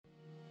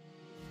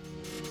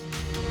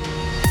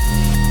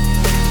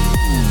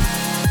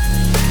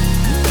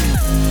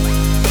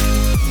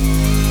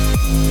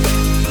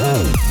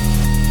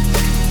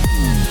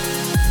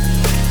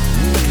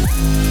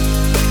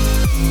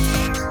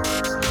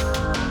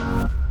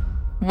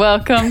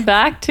Welcome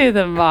back to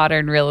the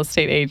Modern Real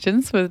Estate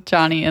Agents with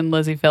Johnny and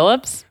Lizzie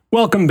Phillips.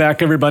 Welcome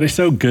back, everybody.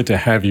 So good to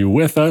have you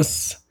with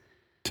us.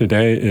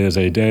 Today is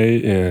a day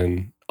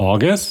in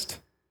August.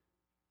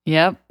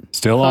 Yep.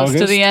 Still Close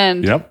August. to the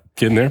end. Yep.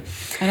 Getting there.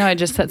 I know I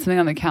just set something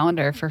on the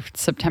calendar for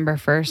September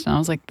 1st, and I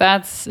was like,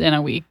 that's in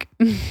a week.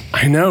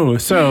 I know.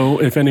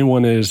 So if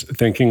anyone is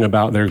thinking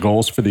about their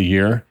goals for the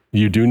year,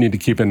 you do need to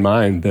keep in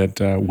mind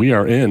that we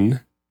are in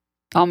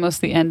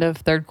Almost the end of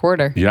third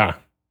quarter. Yeah.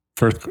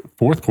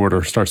 Fourth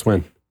quarter starts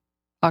when?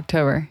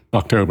 October.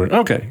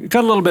 Okay.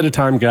 Got a little bit of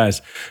time, guys.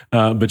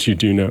 But you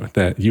do know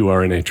that you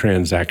are in a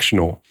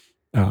transactional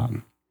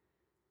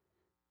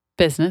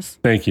business.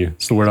 Thank you.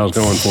 It's the word I was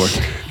going for.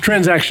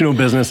 Transactional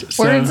business.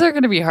 Words are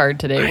going to be hard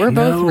today. We're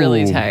both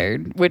really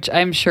tired, which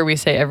I'm sure we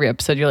say every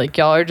episode. You're like,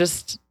 y'all are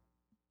just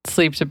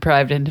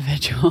sleep-deprived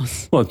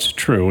individuals. Well, it's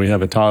true. We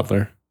have a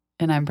toddler.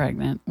 And I'm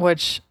pregnant,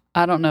 which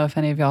I don't know if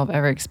any of y'all have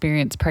ever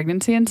experienced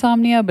pregnancy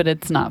insomnia, but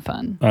it's not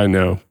fun. I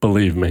know.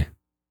 Believe me.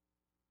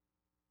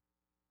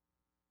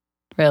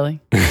 Really?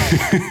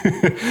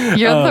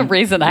 You're the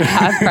reason I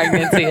have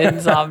pregnancy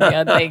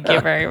insomnia. Thank you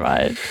very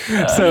much.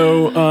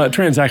 So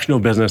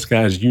transactional business,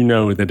 guys, you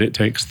know that it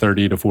takes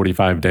 30 to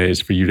 45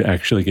 days for you to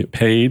actually get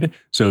paid.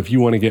 So if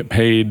you want to get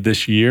paid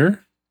this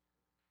year,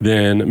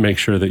 then make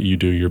sure that you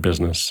do your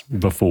business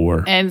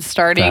before and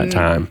starting that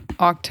time.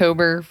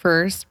 October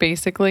 1st,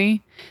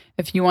 basically.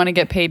 If you want to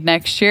get paid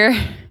next year,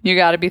 you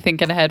got to be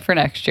thinking ahead for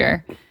next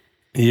year.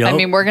 Yep. I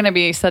mean, we're going to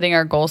be setting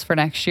our goals for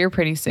next year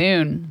pretty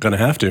soon. Gonna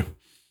have to.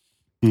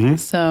 Mm-hmm.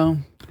 So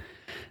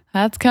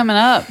that's coming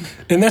up.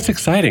 And that's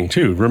exciting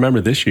too.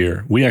 Remember this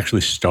year, we actually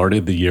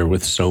started the year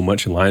with so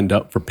much lined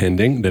up for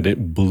pending that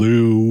it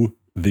blew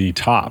the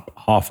top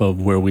off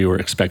of where we were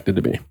expected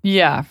to be.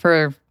 Yeah,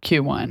 for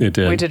Q1. It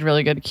did. We did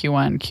really good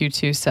Q1.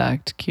 Q2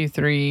 sucked.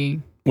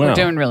 Q3, we're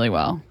doing really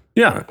well.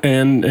 Yeah.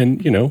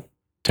 And you know,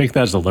 take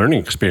that as a learning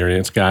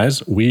experience,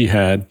 guys. We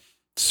had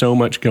so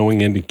much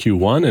going into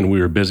Q1 and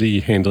we were busy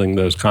handling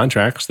those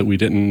contracts that we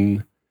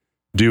didn't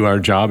do our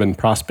job in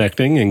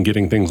prospecting and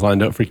getting things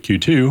lined up for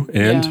Q2.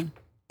 And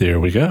there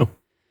we go.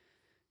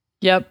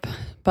 Yep.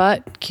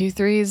 But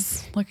Q3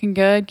 is looking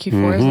good.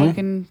 Q4 is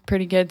looking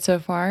pretty good so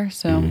far.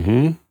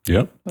 So,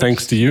 Yep.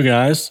 Thanks to you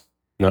guys.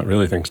 Not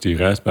really thanks to you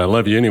guys, but I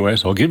love you anyway.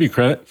 So I'll give you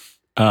credit.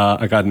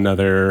 I got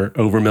another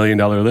over $1 million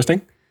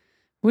listing.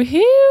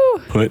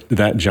 Woohoo! Put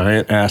that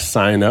giant ass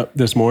sign up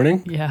this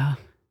morning. Yeah.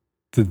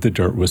 The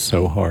dirt was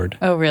so hard.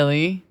 Oh,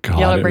 really? God,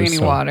 Y'all bring any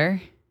water?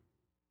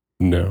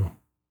 No.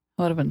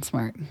 Would have been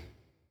smart.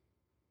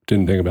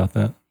 Didn't think about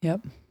that.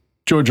 Yep.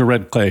 Georgia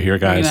red clay here,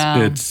 guys.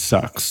 It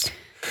sucks.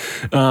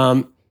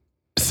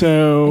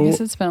 So I guess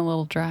it's been a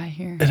little dry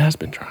here. It has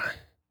been dry.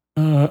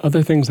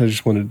 Other things I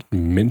just wanted to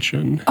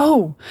mention.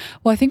 Oh,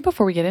 well, I think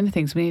before we get into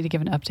things, we need to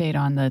give an update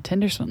on the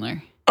Tinder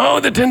Swindler.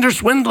 Oh, the Tinder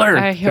Swindler.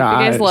 I hope you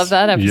guys love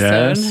that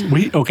episode.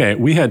 Yes.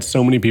 We had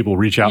so many people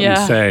reach out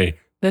and say,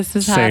 this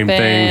is same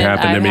thing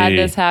happened to me. I've had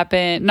this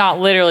happen, not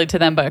literally to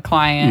them, but a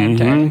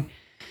client. Or,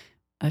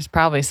 there's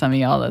probably some of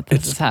y'all that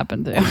this has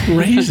happened to.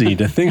 Crazy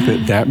to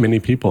think that many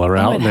people are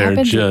out there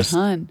just. A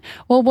ton.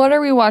 Well, what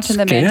are we watching?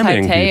 The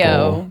Manti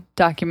Te'o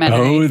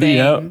documentary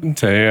thing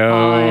Te'o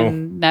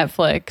on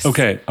Netflix.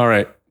 Okay, all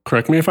right.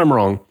 Correct me if I'm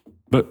wrong,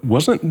 but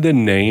wasn't the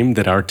name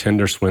that our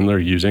Tinder swindler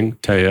using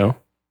Te'o?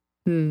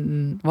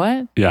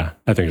 What? Yeah,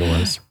 I think it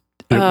was.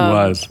 It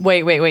was.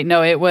 Wait.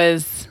 No, it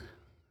was.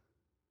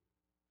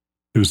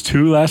 It was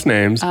two last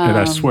names, and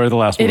I swear the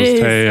last one was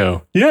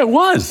Te'o. Yeah, it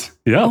was.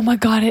 Yeah. Oh my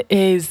God, it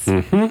is.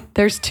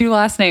 There's two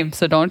last names,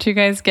 so don't you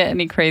guys get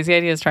any crazy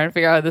ideas trying to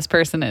figure out who this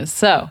person is.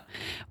 So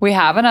we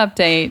have an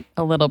update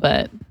a little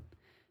bit.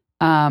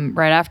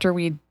 Right after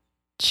we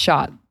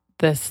shot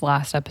this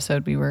last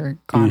episode, we were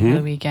gone for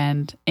the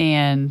weekend,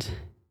 and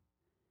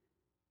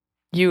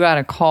you got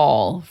a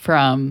call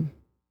from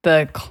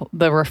the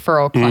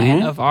referral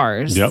client of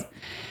ours. Yep.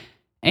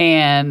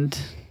 And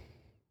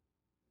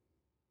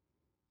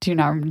do you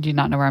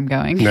not know where I'm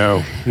going?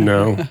 No.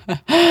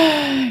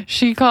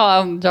 She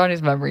called,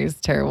 Johnny's memory is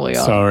terrible,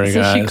 y'all. Sorry,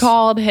 guys. So she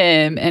called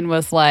him and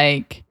was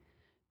like,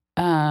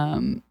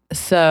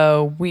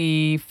 so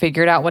we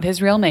figured out what his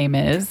real name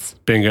is.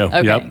 Bingo.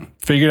 Okay. Yep.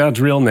 Figured out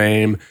his real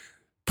name,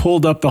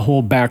 pulled up the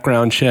whole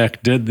background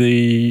check, did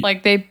the...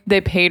 Like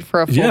they paid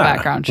for a full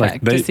background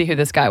check to see who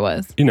this guy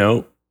was. You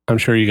know, I'm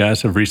sure you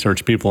guys have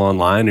researched people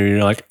online and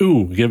you're like,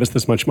 ooh, give us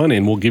this much money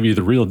and we'll give you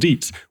the real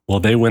deets.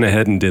 Well, they went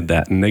ahead and did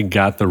that and they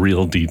got the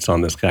real deets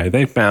on this guy.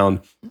 They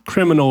found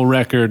criminal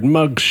record,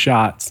 mug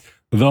shots,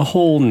 the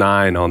whole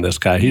nine on this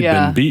guy. He'd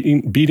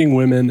been beating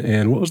women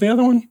and what was the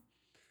other one?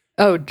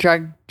 Oh,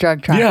 drug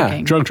trafficking.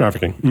 Yeah, drug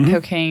trafficking.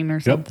 Cocaine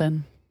or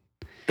something.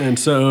 And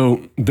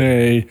so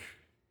they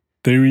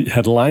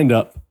had lined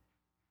up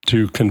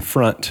to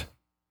confront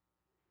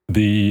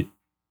the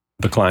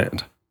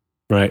client.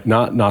 Right,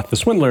 not the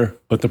swindler,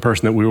 but the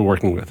person that we were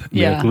working with.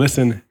 Yeah. Like,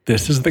 listen,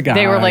 this is the guy.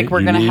 They were like,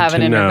 we're going to have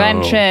an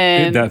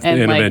intervention. That's the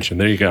intervention.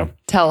 There you go.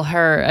 Tell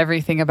her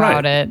everything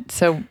about it.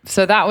 So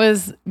that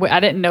was, I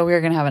didn't know we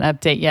were going to have an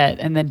update yet.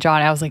 And then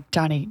I was like,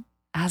 Johnny,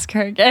 ask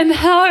her again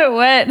how it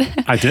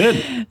went. I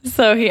did.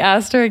 So he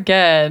asked her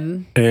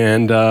again.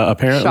 And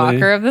apparently...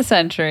 Shocker of the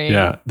century.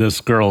 Yeah. This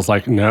girl's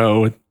like,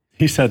 no,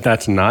 he said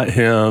that's not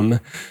him.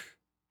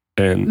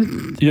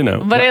 And, you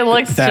know. But it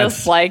looks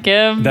just like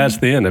him. That's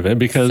the end of it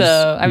because,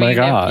 so, I mean,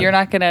 God. you're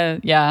not going to,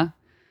 yeah.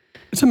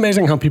 It's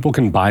amazing how people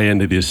can buy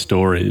into these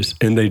stories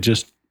and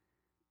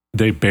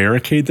they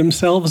barricade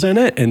themselves in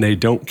it and they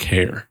don't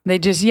care. They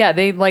just,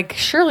 they like,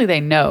 surely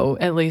they know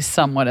at least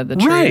somewhat of the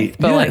truth. Right,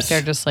 but yes. like,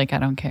 they're just like, I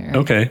don't care.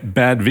 Okay,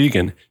 bad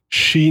vegan.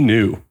 She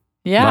knew.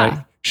 Yeah.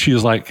 Like, she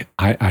was like,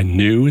 I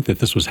knew that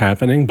this was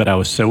happening, but I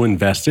was so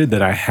invested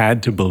that I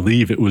had to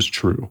believe it was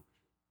true.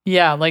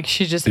 Yeah, like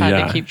she just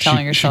had to keep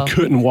telling herself. She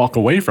couldn't walk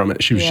away from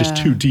it. She was just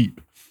too deep.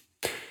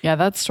 Yeah,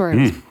 that story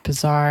was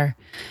bizarre.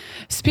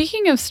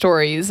 Speaking of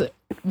stories,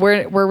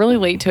 we're really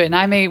late to it,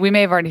 and we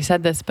may have already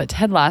said this, but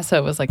Ted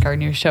Lasso was like our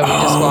new show we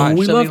just watched.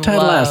 We love Ted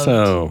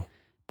Lasso.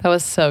 That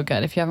was so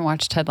good. If you haven't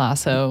watched Ted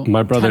Lasso,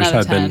 my brothers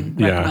have been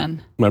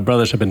recommend. My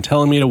brothers have been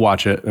telling me to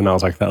watch it, and I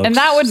was like, that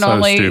looks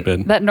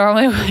stupid. That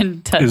normally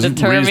would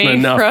deter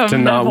me from to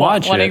not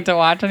watch wanting to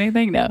watch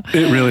anything. No,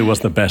 it really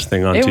was the best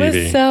thing on TV.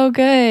 It was so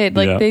good.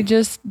 Like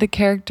the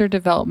character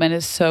development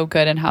is so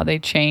good and how they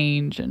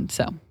change, and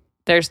so.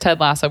 There's Ted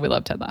Lasso. We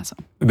love Ted Lasso.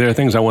 There are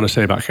things I want to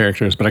say about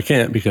characters, but I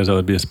can't because that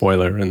would be a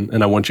spoiler.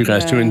 And I want you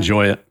guys to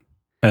enjoy it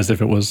as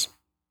if it was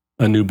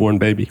a newborn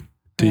baby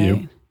to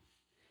you.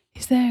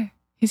 He's there.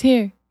 He's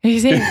here.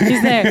 He's here.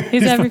 He's there.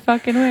 He's every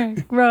fucking where.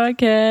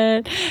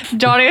 Rocket.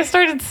 Johnny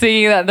started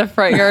singing that in the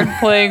front yard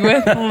playing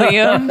with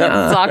Liam.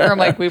 Soccer. I'm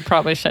like, we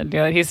probably shouldn't do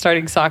that. He's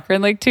starting soccer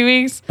in like 2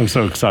 weeks. I'm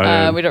so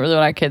excited. We don't really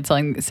want our kids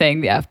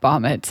saying the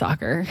F-bomb at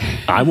soccer.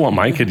 I want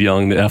my kid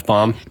yelling the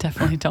F-bomb.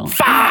 Definitely don't.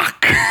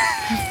 Fuck!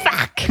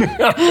 Fuck!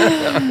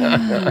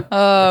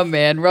 Oh,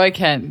 man. Roy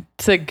Kent.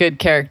 It's a good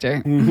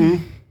character. Mm-hmm.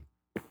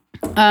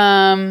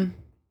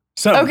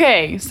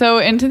 So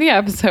into the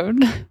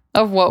episode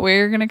of what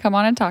we're going to come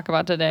on and talk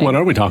about today. What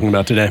are we talking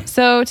about today?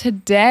 So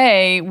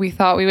today we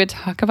thought we would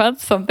talk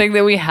about something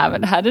that we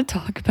haven't had to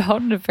talk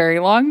about in a very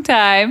long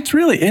time. It's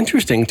really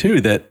interesting too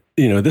that,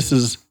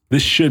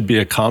 this should be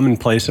a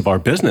commonplace of our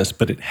business,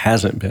 but it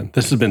hasn't been.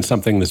 This has been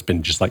something that's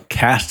been just like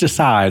cast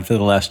aside for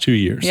the last 2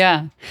 years.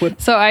 Yeah.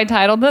 So I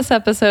titled this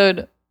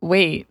episode,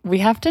 Wait, we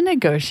have to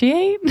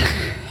negotiate?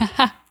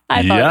 I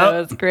thought that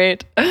was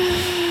great.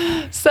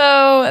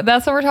 So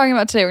that's what we're talking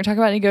about today. We're talking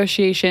about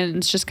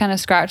negotiations, just kind of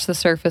scratch the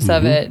surface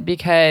of it,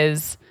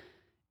 because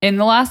in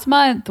the last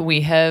month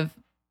we have,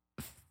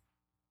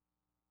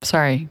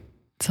 some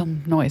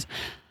noise.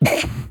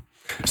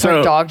 So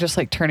our dog just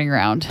like turning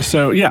around.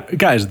 So yeah,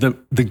 guys, the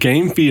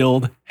game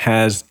field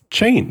has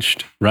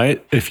changed,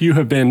 right? If you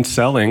have been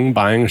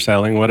buying or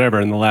selling, whatever,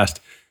 in the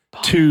last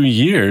 2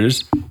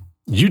 years,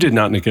 you did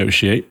not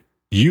negotiate.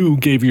 You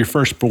gave your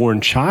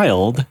firstborn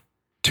child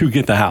to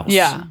get the house.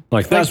 Yeah.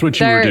 Like that's what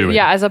you were doing.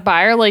 Yeah. As a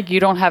buyer, like you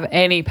don't have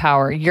any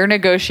power. Your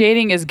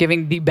negotiating is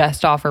giving the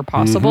best offer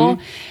possible.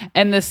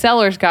 And the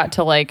sellers got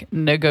to like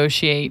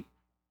negotiate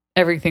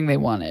everything they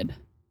wanted.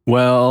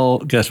 Well,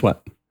 guess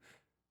what?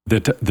 The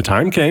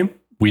time came.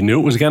 We knew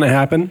it was going to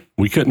happen.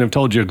 We couldn't have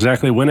told you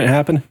exactly when it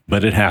happened,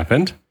 but it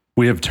happened.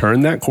 We have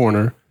turned that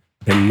corner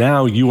and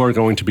now you are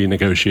going to be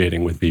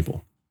negotiating with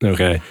people.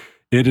 Okay.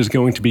 It is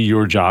going to be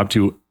your job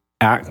to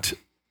act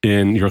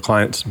in your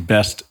client's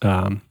best,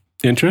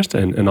 interest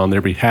and on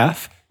their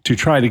behalf to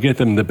try to get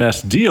them the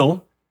best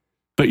deal,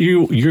 but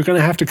you're going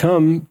to have to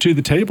come to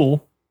the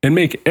table and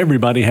make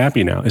everybody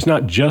happy now. It's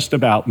not just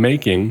about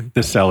making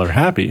the seller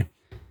happy,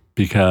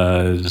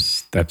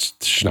 because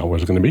that's not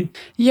what it's going to be.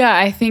 Yeah,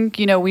 I think,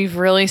 we've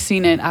really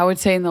seen it, I would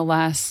say in the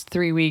last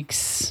 3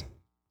 weeks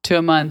to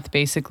a month,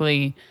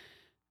 basically.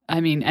 I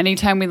mean,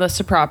 anytime we list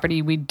a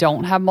property, we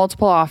don't have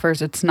multiple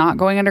offers. It's not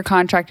going under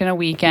contract in a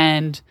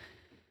weekend.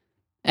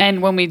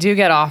 And when we do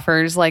get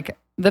offers, like,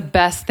 the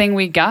best thing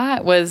we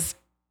got was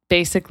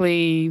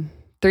basically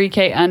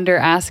 $3,000 under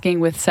asking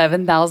with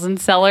 $7,000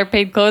 seller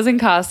paid closing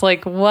costs.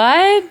 Like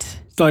what?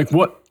 It's like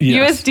what?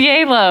 Yes.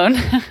 USDA loan.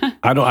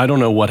 I don't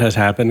know what has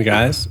happened,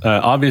 guys.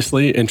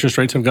 Obviously, interest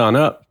rates have gone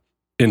up.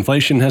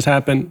 Inflation has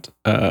happened.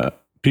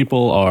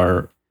 People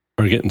are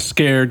getting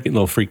scared, getting a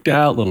little freaked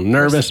out, a little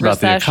nervous about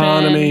the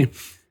economy.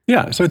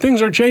 Yeah, so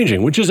things are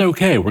changing, which is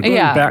okay. We're going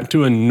back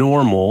to a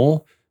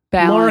normal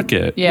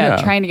market.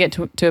 Yeah, trying to get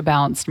to a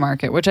balanced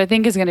market, which I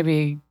think is going to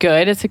be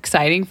good. It's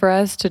exciting for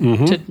us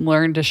to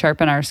learn to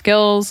sharpen our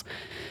skills,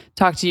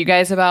 talk to you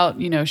guys about,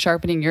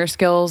 sharpening your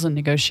skills and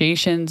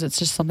negotiations. It's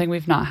just something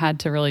we've not had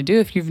to really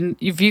do. If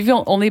you've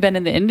only been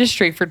in the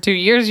industry for 2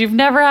 years, you've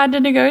never had to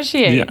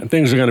negotiate. Yeah,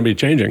 things are going to be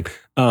changing.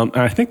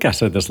 I think I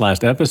said this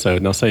last episode,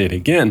 and I'll say it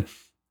again.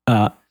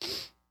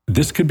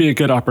 This could be a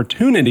good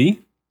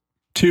opportunity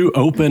to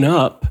open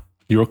up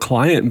your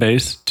client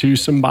base to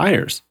some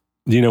buyers.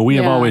 We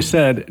have always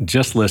said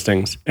just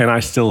listings, and I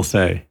still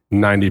say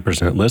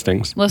 90%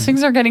 listings.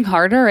 Listings are getting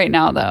harder right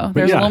now, though.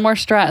 There's a little more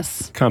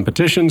stress.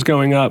 Competition's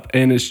going up,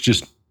 and it's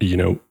just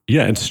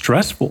it's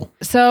stressful.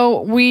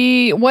 So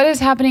what is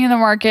happening in the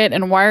market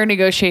and why are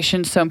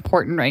negotiations so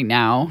important right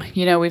now?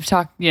 We've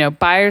talked,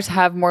 buyers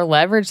have more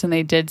leverage than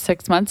they did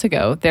 6 months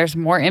ago. There's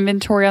more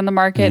inventory on the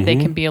market. They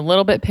can be a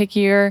little bit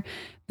pickier.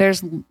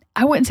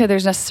 I wouldn't say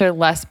there's necessarily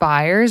less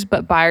buyers,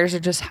 but buyers are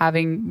just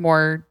having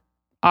more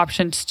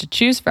options to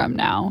choose from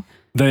now.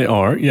 They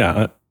are.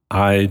 Yeah.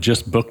 I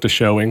just booked a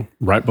showing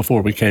right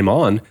before we came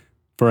on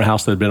for a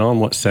house that had been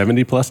on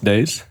 70 plus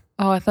days.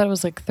 Oh, I thought it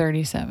was like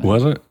 37.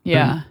 Was it?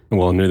 Yeah.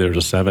 Well, I knew there was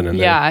a 7 in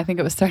there. Yeah, I think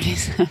it was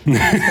 37.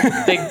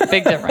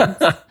 big difference.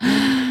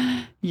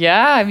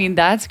 Yeah, I mean,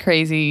 that's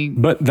crazy.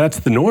 But that's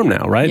the norm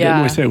now, right? Yeah.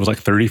 Didn't we say it was like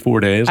 34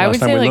 days I last would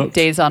time say we like looked?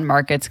 days on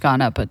market's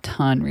gone up a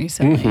ton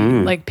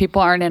recently. Like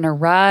people aren't in a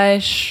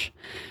rush.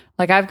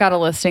 Like I've got a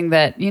listing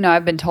that,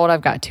 I've been told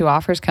I've got 2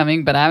 offers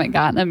coming, but I haven't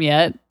gotten them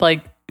yet.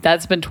 Like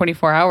that's been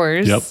 24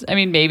 hours. Yep. I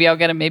mean, maybe I'll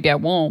get them, maybe I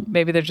won't.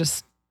 Maybe they're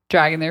just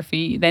dragging their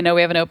feet. They know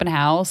we have an open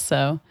house,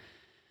 so...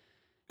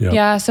 Yep.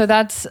 Yeah, so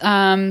that's,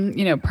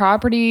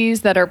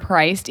 properties that are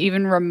priced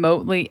even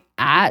remotely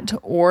at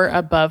or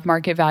above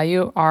market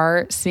value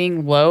are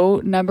seeing low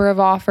number of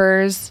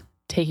offers,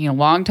 taking a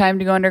long time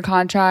to go under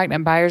contract,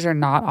 and buyers are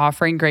not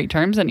offering great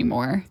terms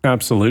anymore.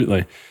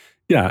 Absolutely.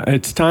 Yeah,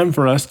 it's time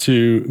for us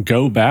to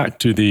go back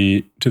to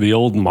the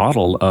old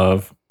model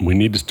of we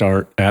need to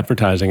start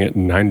advertising at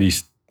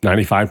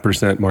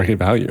 95% market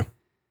value.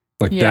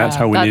 That's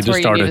how we need to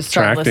start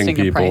attracting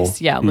people.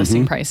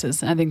 Listing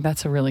prices. I think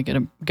that's a really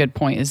good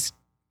point is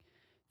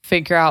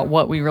figure out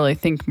what we really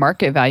think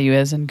market value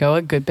is and go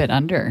a good bit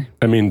under.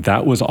 I mean,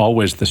 that was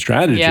always the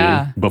strategy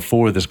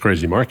before this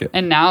crazy market.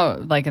 And now,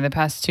 like in the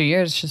past 2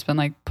 years, it's just been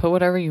like, put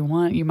whatever you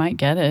want, you might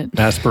get it.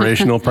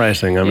 Aspirational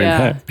pricing. I mean,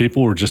 heck,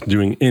 people were just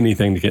doing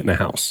anything to get in a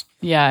house.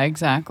 Yeah,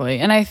 exactly.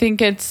 And I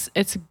think it's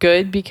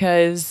good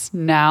because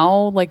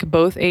now like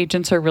both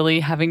sides are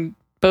really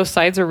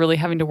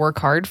having to work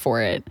hard for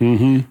it.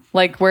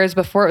 Like, whereas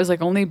before it was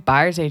like only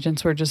buyer's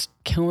agents were just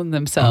killing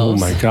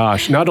themselves. Oh my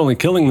gosh. Not only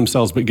killing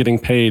themselves, but getting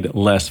paid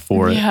less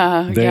for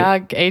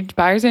it.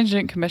 Buyer's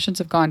agent commissions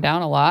have gone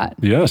down a lot.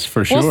 Yes,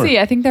 for sure. We'll see.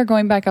 I think they're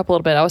going back up a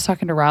little bit. I was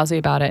talking to Rousey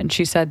about it, and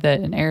she said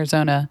that in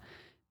Arizona,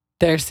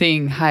 they're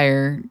seeing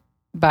higher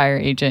buyer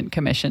agent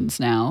commissions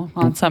now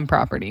on some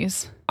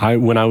properties.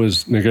 When I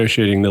was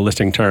negotiating the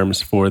listing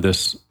terms for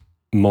this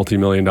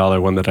multi-million-dollar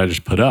one that I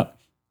just put up,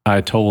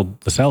 I told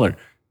the seller,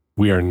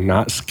 we are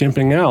not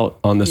skimping out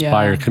on this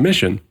buyer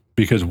commission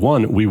because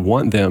one, we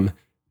want them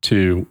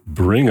to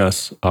bring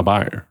us a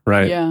buyer,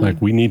 right? Yeah.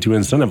 Like we need to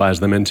incentivize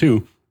them. And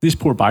two, these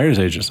poor buyer's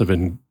agents have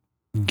been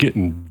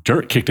getting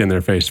dirt kicked in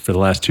their face for the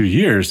last 2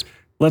 years.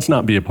 Let's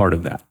not be a part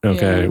of that.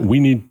 Okay.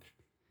 Yeah.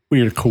 We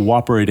are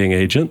cooperating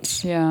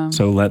agents. Yeah.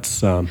 So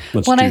let's do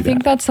that. Well, I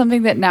think that's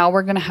something that now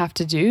we're going to have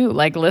to do.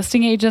 Like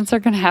listing agents are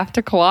going to have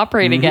to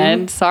cooperate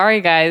again.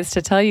 Sorry, guys,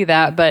 to tell you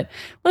that, but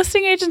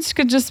listing agents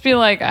could just be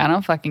like, I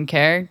don't fucking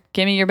care.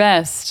 Give me your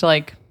best.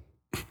 Like,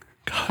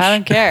 I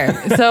don't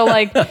care. So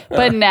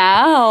but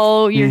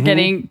now you're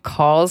getting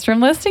calls from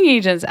listing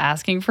agents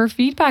asking for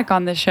feedback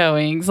on the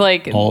showings.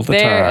 Like all the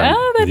time.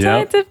 Oh, the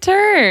tides have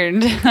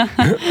turned.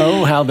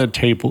 Oh, how the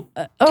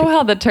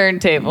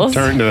turntables.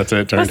 That's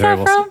it. Turntables. What's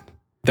that from?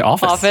 The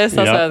Office. That's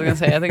what I was going to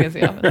say. I think it's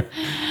The Office.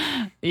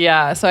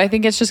 Yeah. So I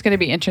think it's just going to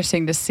be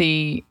interesting to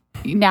see.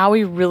 Now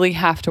we really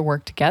have to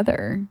work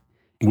together.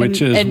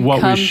 Which is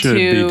what we should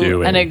be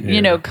doing.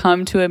 And,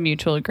 come to a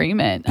mutual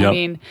agreement. Yep. I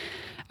mean,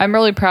 I'm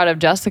really proud of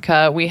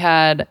Jessica. She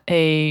had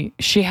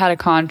a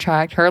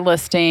contract, her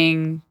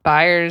listing,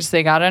 buyers,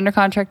 they got under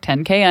contract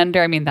 10K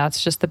under. I mean,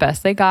 that's just the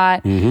best they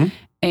got.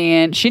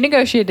 And she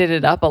negotiated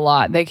it up a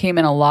lot. They came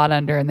in a lot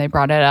under and they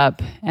brought it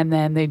up. And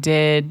then they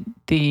did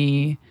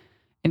the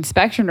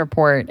inspection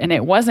report and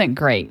it wasn't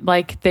great.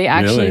 Like they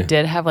actually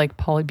did have like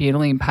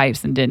polybutylene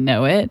pipes and didn't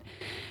know it.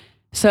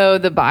 So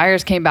the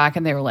buyers came back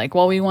and they were like,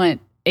 well, we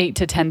want 8,000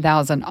 to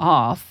 10,000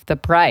 off the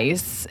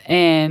price.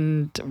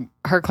 And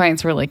her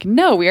clients were like,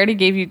 no, we already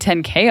gave you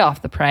 10K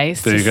off the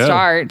price to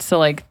start. So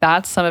like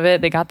that's some of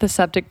it. They got the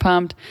septic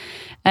pumped.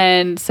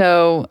 And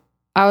so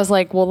I was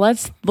like, well,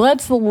 let's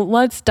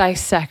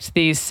dissect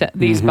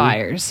these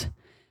buyers.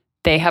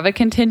 They have a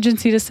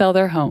contingency to sell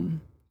their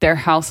home. Their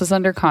house is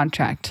under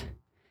contract.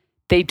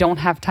 They don't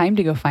have time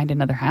to go find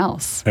another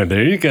house. And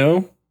there you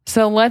go.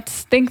 So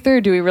let's think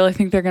through. Do we really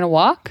think they're going to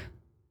walk?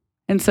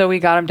 And so we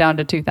got them down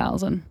to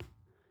 2,000.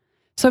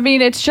 So, I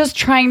mean, it's just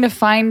trying to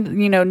find,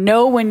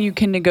 know when you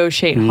can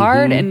negotiate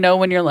hard and know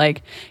when you're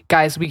like,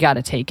 guys, we got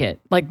to take it.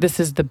 Like, this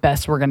is the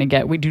best we're going to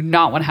get. We do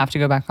not want to have to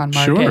go back on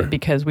market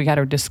because we got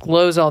to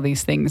disclose all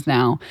these things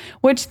now,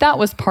 which that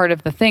was part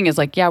of the thing is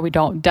like, yeah, we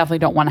definitely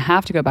don't want to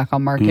have to go back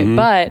on market.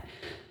 But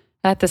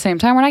at the same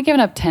time, we're not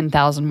giving up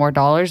 $10,000 more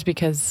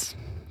because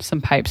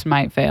some pipes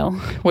might fail,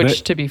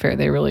 which to be fair,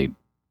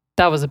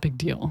 that was a big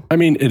deal. I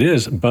mean, it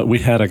is, but we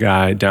had a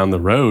guy down the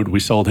road.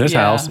 We sold his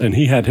house, and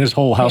he had his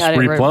whole house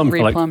replumbed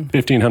for like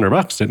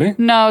 $1,500, didn't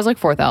he? No, it was like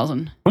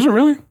 $4,000. Was it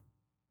really?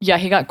 Yeah,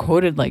 he got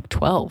quoted like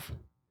 12.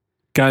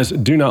 Guys,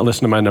 do not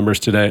listen to my numbers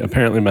today.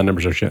 Apparently, my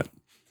numbers are shit.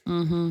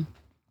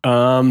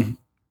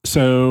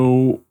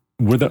 So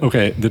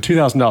the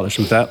 $2,000,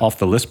 was that off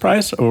the list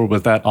price or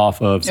was that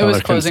off of It seller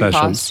was closing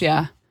concessions? costs,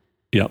 yeah.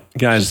 Yep.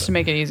 Guys, Just to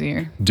make it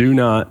easier. do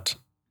not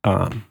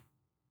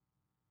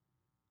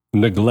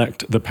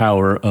neglect the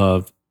power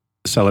of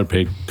seller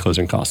paid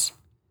closing costs.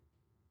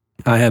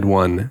 I had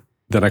one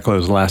that I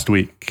closed last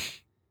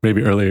week,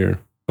 maybe earlier.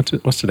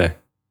 What's today?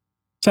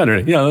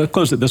 Saturday. Yeah, I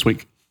closed it this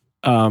week.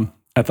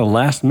 At the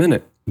last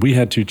minute, we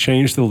had to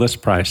change the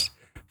list price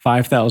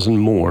 $5,000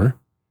 more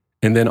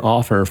and then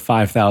offer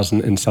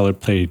 $5,000 in seller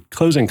paid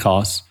closing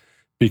costs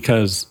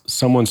because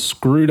someone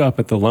screwed up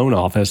at the loan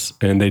office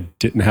and they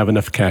didn't have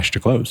enough cash to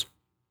close.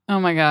 Oh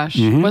my gosh.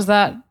 Mhm. Was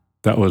that?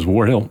 That was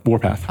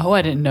Warpath. Oh,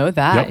 I didn't know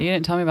that. Yep. You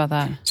didn't tell me about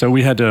that. So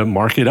we had to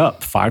mark it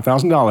up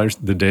 $5,000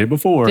 the day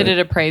before. Did it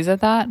appraise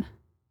at that?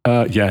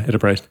 Yeah, it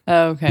appraised.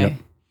 Oh, okay. Yep.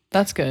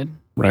 That's good.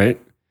 Right?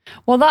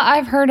 Well,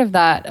 I've heard of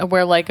that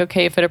where like,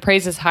 okay, if it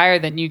appraises higher,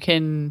 then you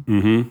can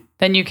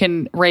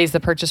raise the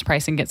purchase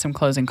price and get some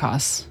closing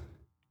costs.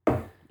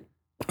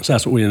 So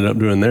that's what we ended up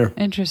doing there.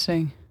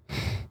 Interesting.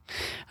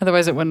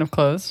 Otherwise it wouldn't have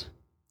closed.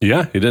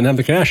 Yeah, he didn't have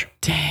the cash.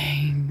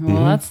 Dang.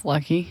 Well, that's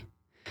lucky.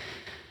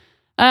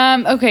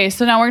 Okay,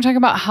 so now we're going to talk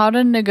about how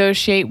to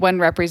negotiate when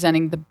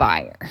representing the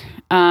buyer.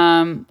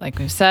 Like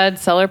we've said,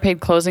 seller paid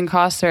closing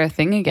costs are a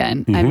thing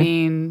again. I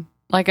mean,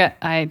 like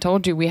I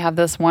told you, we have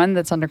this one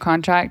that's under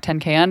contract,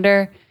 10K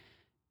under,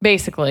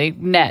 basically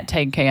net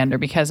 10K under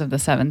because of the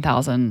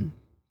 7,000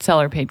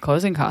 seller paid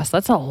closing costs.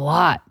 That's a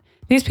lot.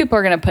 These people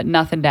are going to put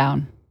nothing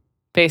down.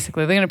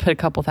 Basically, they're going to put a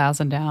couple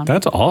thousand down.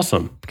 That's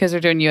awesome. Because they're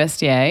doing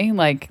USDA.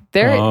 Like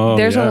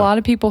there's a lot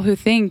of people who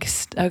think,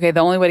 okay, the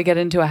only way to get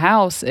into a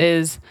house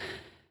is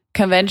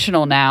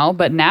conventional now,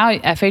 but now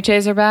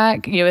FHAs are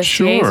back,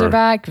 USDAs are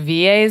back,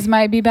 VAs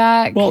might be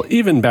back. Well,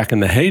 even back in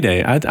the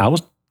heyday, I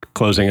was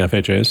closing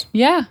FHAs.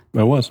 Yeah.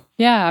 I was.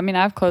 Yeah. I mean,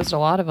 I've closed a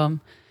lot of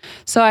them.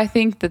 So I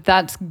think that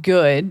that's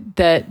good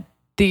that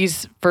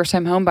these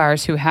first-time home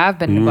buyers who have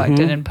been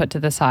neglected and put to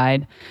the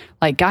side,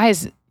 like,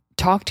 guys,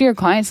 talk to your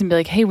clients and be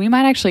like, hey, we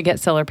might actually get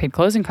seller paid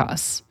closing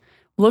costs.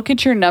 Look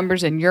at your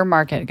numbers in your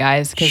market,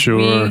 guys,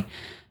 because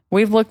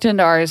we've looked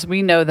into ours.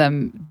 We know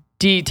them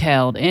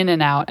detailed in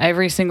and out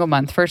every single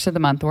month. First of the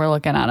month, we're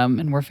looking at them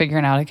and we're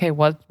figuring out, okay,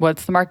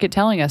 what's the market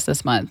telling us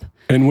this month?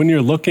 And when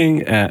you're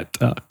looking at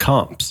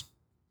comps,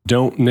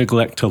 don't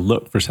neglect to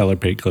look for seller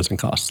paid closing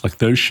costs. Like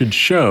those should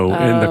show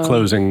in the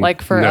closing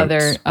like for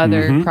notes.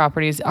 other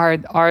properties.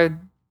 Are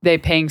they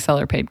paying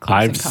seller paid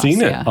closing I've costs?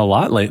 seen it a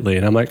lot lately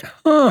and I'm like,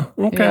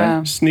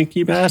 okay,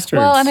 sneaky bastards.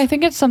 Well, and I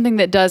think it's something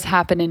that does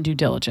happen in due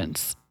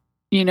diligence.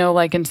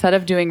 Like instead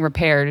of doing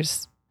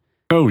repairs,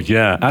 oh,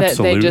 yeah,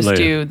 absolutely. They just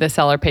do the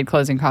seller paid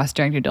closing costs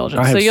during due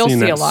diligence. So you'll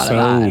see a lot of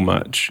that. So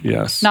much,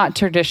 yes. Not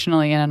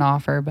traditionally in an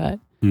offer, but.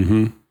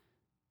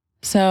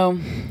 So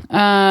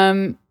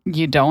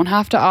you don't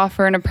have to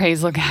offer an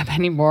appraisal gap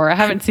anymore. I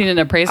haven't seen an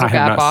appraisal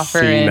gap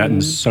offer in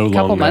a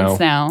couple months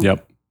now.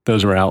 Yep,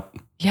 those are out.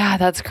 Yeah,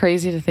 that's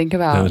crazy to think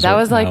about. That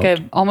was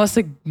like almost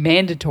like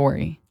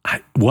mandatory.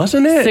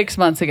 Wasn't it? 6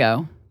 months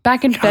ago.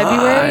 Back in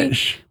February,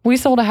 we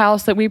sold a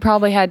house that we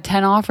probably had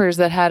 10 offers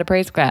that had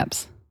appraisal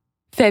gaps.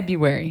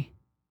 February.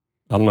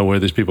 I don't know where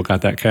these people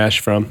got that cash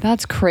from.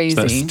 That's crazy.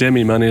 That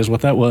STEMI money is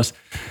what that was.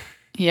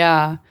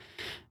 Yeah.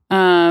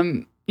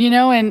 And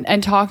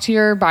talk to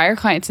your buyer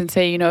clients and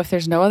say, if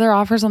there's no other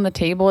offers on the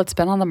table, it's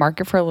been on the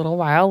market for a little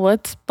while,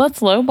 let's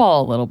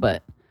lowball a little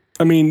bit.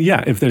 I mean,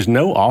 yeah, if there's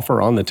no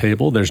offer on the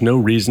table, there's no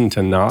reason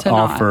to not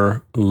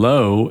offer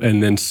low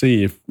and then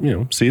see if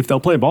they'll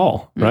play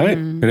ball, right?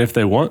 And if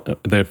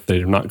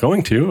they're not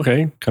going to,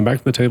 okay, come back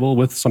to the table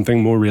with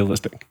something more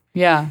realistic.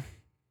 Yeah.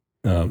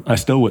 I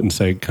still wouldn't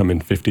say come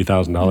in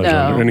 $50,000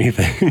 under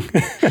anything.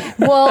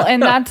 Well,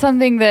 and that's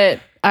something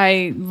that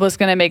I was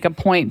going to make a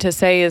point to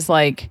say is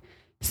like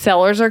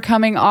sellers are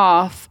coming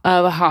off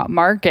of a hot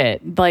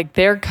market. Like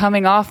they're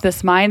coming off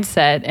this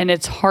mindset and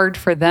it's hard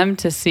for them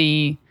to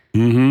see,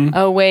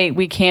 oh, wait,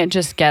 we can't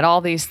just get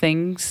all these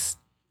things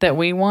that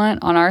we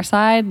want on our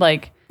side.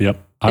 Like, yep.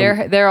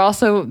 They're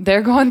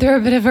going through a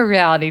bit of a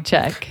reality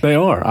check. They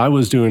are. I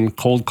was doing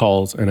cold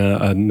calls and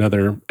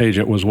another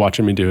agent was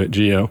watching me do it,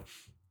 Gio.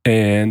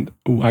 And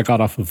I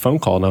got off a phone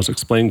call and I was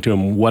explaining to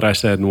him what I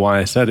said and why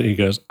I said it. He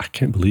goes, I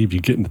can't believe you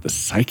get into the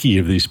psyche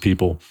of these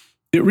people.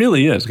 It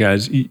really is,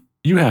 guys.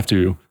 You have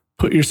to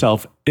put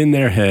yourself in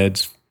their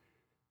heads.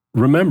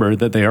 Remember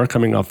that they are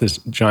coming off this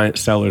giant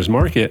seller's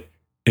market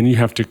and they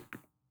have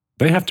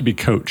to be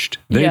coached.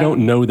 They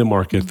don't know the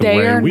market the way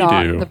we do. They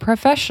are not the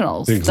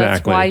professionals. Exactly.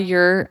 That's why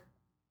you're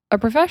a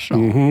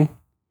professional.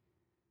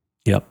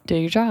 Yep. Do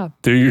your job.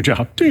 Do your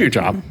job. Do your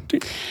job.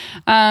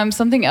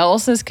 Something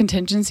else is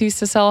contingencies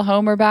to sell a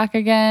home are back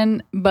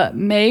again, but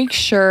make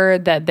sure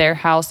that their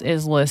house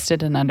is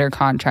listed and under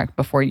contract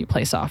before you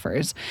place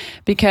offers.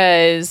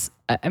 Because,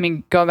 I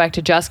mean, going back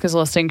to Jessica's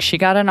listing, she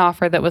got an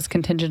offer that was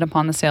contingent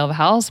upon the sale of a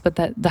house, but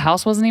that the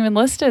house wasn't even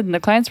listed. And the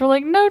clients were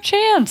like, no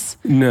chance.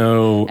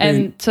 No.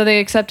 And so they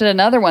accepted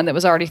another one that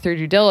was already through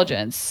due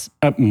diligence.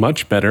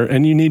 Much better.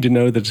 And you need to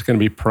know that it's going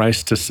to be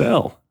priced to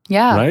sell.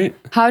 Yeah. Right?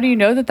 How do you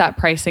know that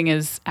pricing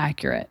is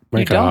accurate?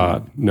 My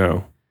God,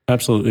 no.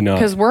 Absolutely not.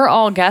 Because we're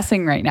all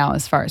guessing right now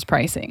as far as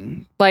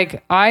pricing.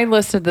 Like I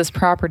listed this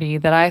property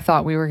that I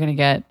thought we were going to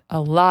get a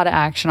lot of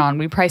action on.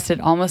 We priced it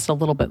almost a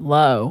little bit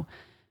low.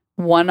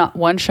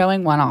 One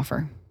showing, one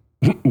offer.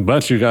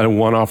 But you got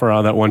one offer out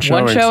of that one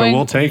showing, so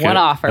we'll take one it.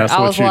 Offer. That's I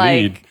what was you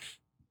like, need.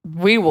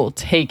 we will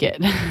take it.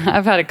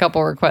 I've had a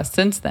couple requests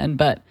since then,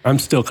 but I'm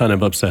still kind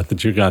of upset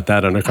that you got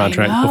that under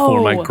contract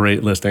before my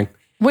great listing.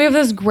 We have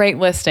this great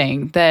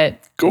listing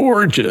that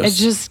gorgeous. It's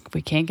just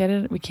we can't get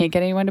it. We can't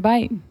get anyone to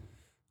bite.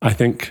 I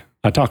think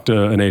I talked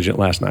to an agent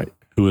last night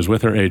who was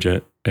with her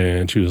agent,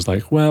 and she was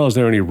like, well, is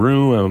there any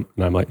room?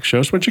 And I'm like, show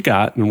us what you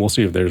got, and we'll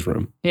see if there's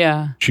room.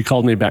 Yeah. She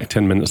called me back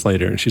 10 minutes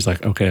later, and she's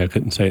like, okay, I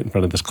couldn't say it in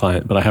front of this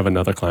client, but I have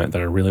another client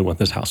that I really want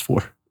this house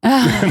for.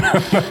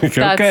 Like, That's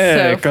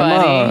okay, so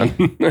come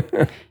funny.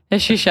 on.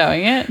 Is she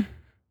showing it?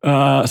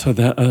 So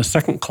the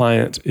second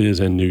client is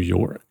in New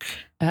York.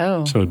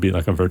 Oh. So it'd be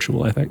like a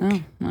virtual, I think.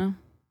 Oh, well,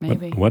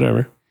 maybe. But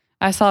whatever.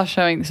 I saw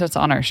showing, so it's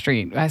on our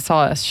street. I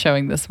saw us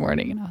showing this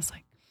morning, and I was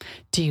like,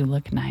 do you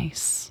look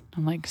nice?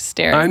 I'm like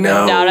staring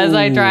down as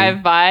I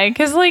drive by.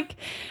 Because like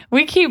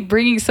we keep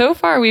bringing, so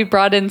far we've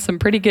brought in some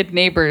pretty good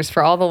neighbors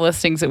for all the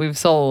listings that we've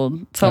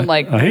sold. So I'm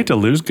like, I hate to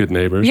lose good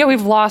neighbors. Yeah,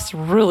 we've lost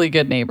really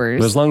good neighbors.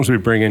 But as long as we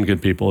bring in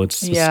good people,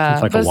 it's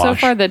like but a wash.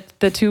 So far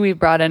the two we've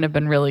brought in have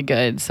been really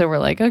good. So we're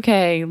like,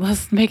 okay,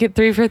 let's make it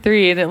 3 for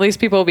 3. And at least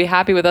people will be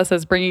happy with us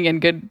as bringing in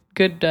good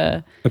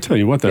I'll tell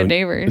you what though,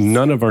 neighbors.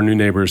 None of our new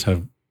neighbors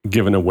have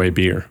given away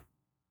beer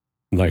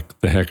like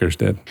the Heckers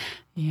did.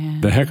 Yeah.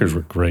 The Heckers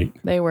were great.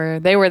 They were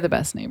the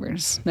best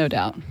neighbors, no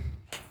doubt.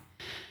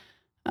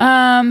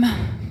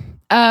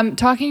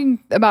 Talking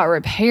about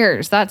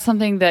repairs, that's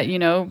something that,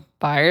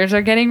 buyers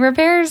are getting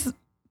repairs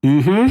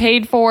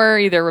paid for,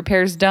 either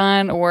repairs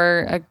done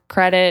or a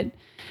credit.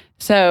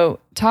 So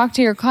talk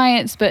to your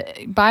clients, but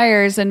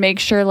buyers, and make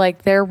sure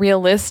like they're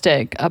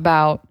realistic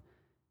about,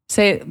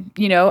 say,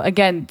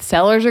 again,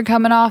 sellers are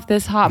coming off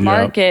this hot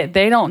market.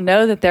 They don't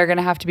know that they're going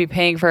to have to be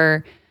paying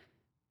for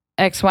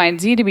X, Y, and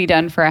Z to be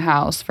done for a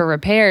house for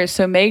repairs.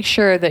 So make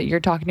sure that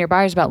you're talking to your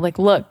buyers about like,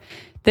 look,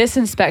 this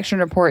inspection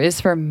report is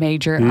for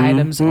major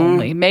items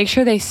only. Make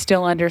sure they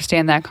still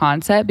understand that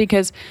concept,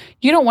 because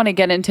you don't want to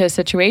get into a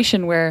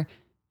situation where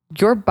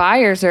your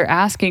buyers are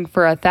asking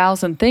for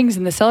 1,000 things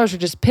and the sellers are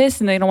just pissed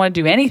and they don't want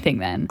to do anything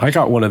then. I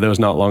got one of those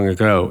not long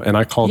ago, and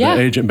I called the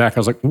agent back. I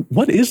was like,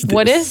 what is this?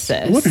 What is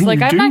this? What are like,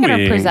 you I'm doing? not going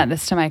to present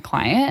this to my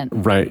client.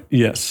 Right.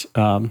 Yes.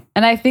 And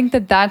I think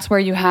that that's where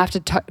you have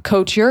to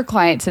coach your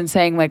clients and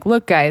saying like,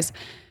 look, guys,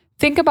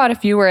 think about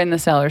if you were in the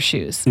seller's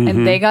shoes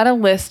and they got a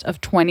list of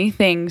 20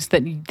 things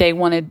that they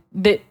wanted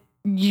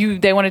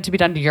to be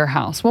done to your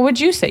house. What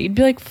would you say? You'd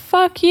be like,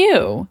 fuck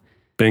you.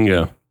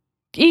 Bingo.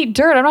 Eat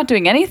dirt. I'm not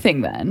doing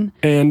anything then.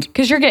 And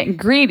because you're getting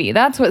greedy.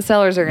 That's what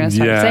sellers are going to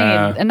start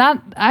saying. And that,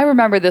 I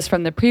remember this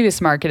from the previous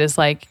market, is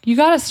like, you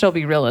got to still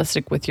be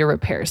realistic with your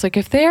repairs. Like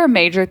if they are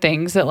major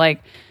things that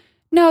like,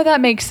 no,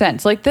 that makes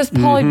sense. Like this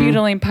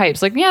polybutylene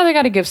pipes, like, yeah, they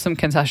got to give some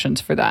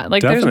concessions for that.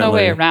 Like there's no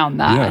way around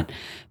that. Yeah.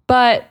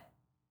 But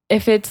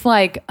if it's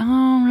like,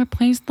 oh,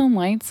 replace the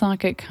light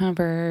socket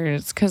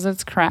covers because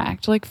it's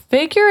cracked, like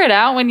figure it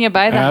out when you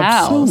buy the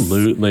house.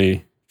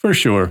 Absolutely. For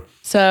sure.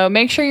 So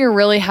make sure you're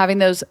really having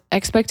those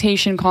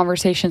expectation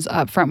conversations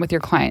up front with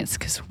your clients,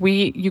 because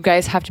you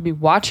guys have to be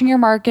watching your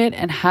market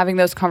and having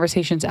those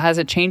conversations as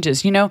it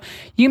changes. You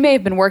may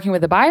have been working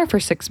with a buyer for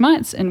 6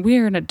 months and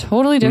we're in a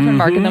totally different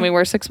market than we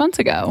were 6 months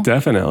ago.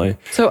 Definitely.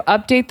 So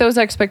update those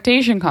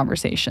expectation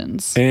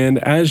conversations. And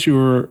as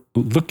you're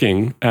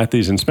looking at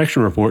these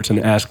inspection reports and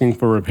asking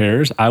for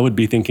repairs, I would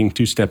be thinking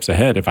 2 steps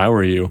ahead if I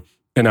were you.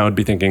 And I would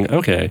be thinking,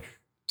 okay,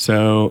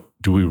 so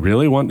do we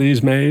really want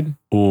these made,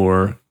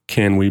 or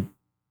can we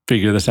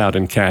figure this out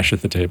in cash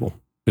at the table?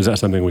 Is that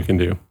something we can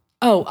do?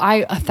 Oh,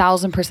 I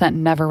 1,000%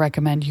 never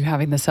recommend you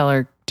having the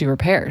seller do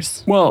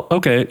repairs. Well,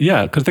 okay,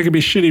 yeah, because they could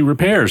be shitty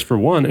repairs for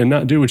one and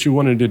not do what you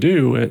wanted to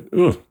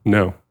do.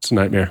 No, it's a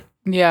nightmare.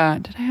 Yeah.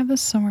 Did I have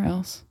this somewhere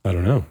else? I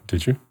don't know.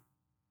 Did you?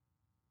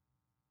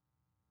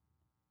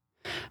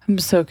 I'm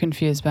so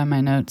confused by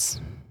my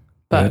notes.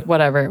 But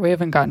whatever. We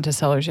haven't gotten to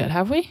sellers yet,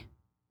 have we?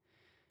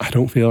 I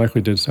don't feel like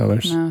we did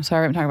sellers. No,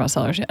 sorry, I'm talking about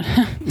sellers yet.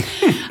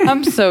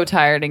 I'm so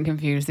tired and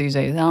confused these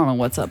days. I don't know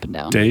what's up and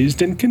down.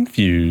 Dazed and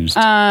confused.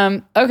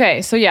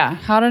 Okay, so yeah,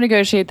 how to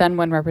negotiate then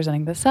when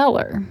representing the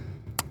seller.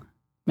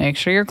 Make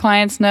sure your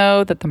clients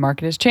know that the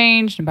market has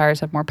changed and buyers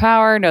have more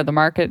power. Know the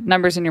market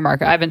numbers in your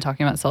market. I've been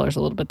talking about sellers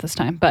a little bit this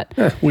time, but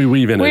we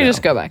weave in. We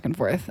just go back and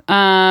forth.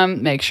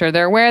 Make sure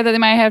they're aware that they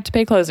might have to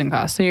pay closing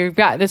costs. So you've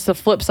got this, the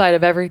flip side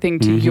of everything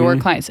to your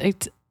clients.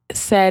 It's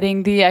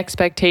setting the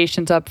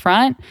expectations up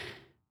front.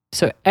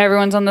 So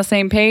everyone's on the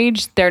same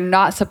page. They're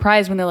not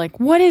surprised when they're like,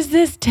 what is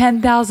this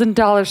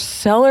 $10,000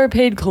 seller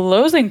paid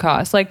closing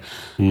costs? Like,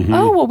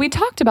 oh, well, we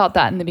talked about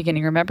that in the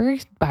beginning. Remember,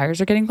 buyers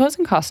are getting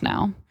closing costs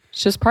now.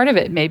 It's just part of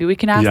it. Maybe we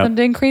can ask them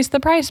to increase the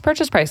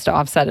purchase price to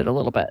offset it a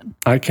little bit.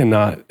 I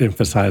cannot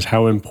emphasize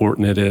how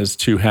important it is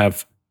to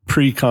have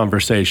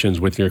pre-conversations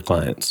with your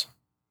clients.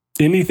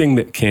 Anything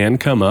that can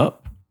come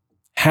up,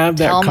 have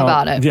that Tell them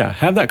about it. Yeah,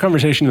 have that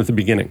conversation at the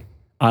beginning.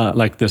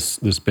 like this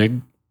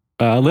big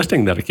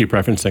listing that I keep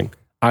referencing.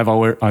 I've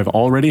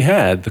already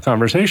had the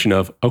conversation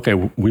of, okay,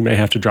 we may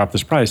have to drop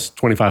this price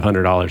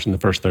 $2,500 in the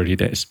first 30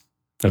 days.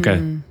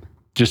 Okay,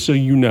 just so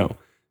you know.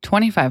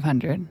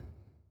 2,500.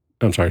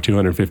 I'm sorry,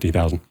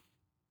 250,000.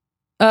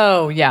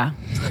 Oh yeah,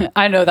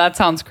 I know that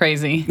sounds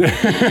crazy,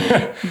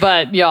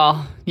 but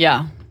y'all,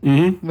 yeah,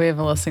 we have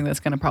a listing that's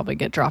going to probably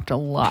get dropped a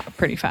lot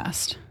pretty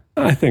fast.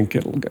 I think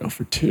it'll go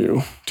for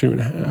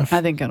 2.5.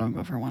 I think it'll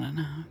go for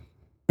 1.5.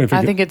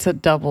 I think it's a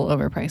double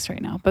overpriced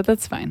right now, but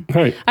that's fine.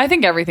 Right. I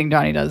think everything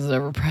Donnie does is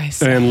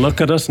overpriced. And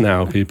look at us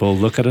now, people.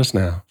 Look at us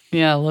now.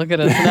 Yeah, look at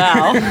us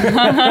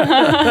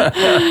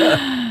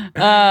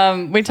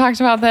now. We talked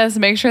about this.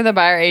 Make sure the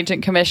buyer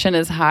agent commission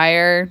is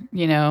higher.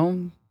 You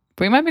know,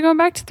 we might be going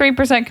back to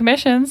 3%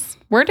 commissions.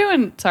 We're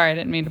doing, sorry, I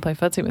didn't mean to play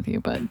footsie with you,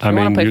 but if you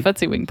want to play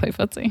footsie, we can play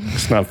footsie.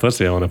 It's not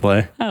footsie I want to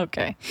play.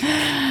 Okay.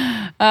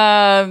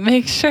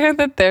 Make sure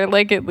that they're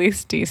like at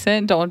least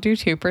decent. Don't do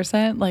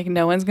 2%. Like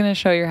no one's going to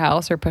show your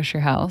house or push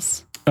your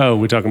house. Oh,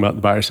 we're talking about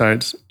the buyer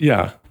sides?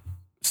 Yeah.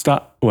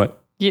 Stop.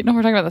 What? You know,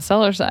 we're talking about the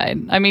seller side.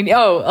 I mean,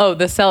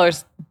 the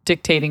seller's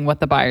dictating what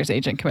the buyer's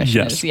agent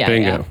commission is. Yes,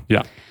 bingo.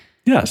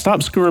 Yeah.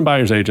 Stop screwing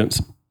buyer's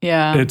agents.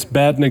 Yeah. It's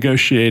bad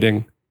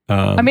negotiating.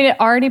 I mean, it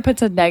already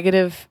puts a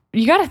negative,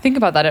 you got to think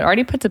about that. It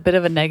already puts a bit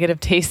of a negative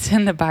taste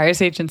in the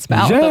buyer's agent's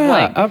mouth. Yeah, of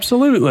like,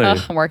 absolutely.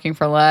 I'm working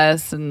for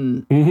less.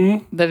 And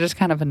they're just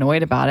kind of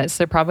annoyed about it. So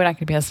they're probably not going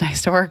to be as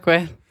nice to work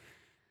with.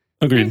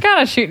 Agreed. You're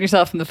kind of shooting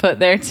yourself in the foot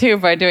there too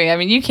by doing, I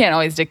mean, you can't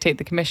always dictate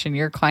the commission.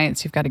 Your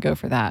clients, you've got to go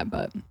for that.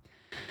 But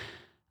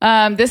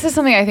this is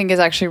something I think is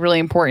actually really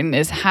important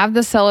is have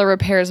the seller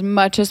repair as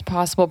much as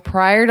possible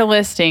prior to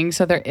listing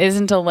so there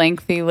isn't a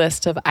lengthy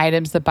list of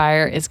items the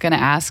buyer is going to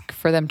ask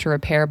for them to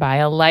repair by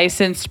a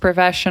licensed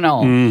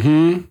professional.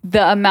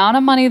 The amount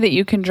of money that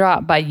you can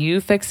drop by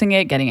you fixing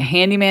it, getting a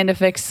handyman to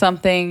fix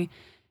something,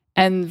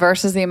 and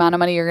versus the amount of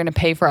money you're going to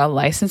pay for a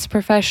licensed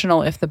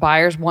professional if the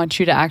buyers want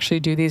you to actually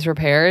do these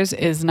repairs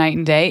is night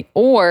and day,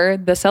 or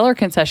the seller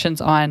concessions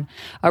on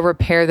a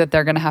repair that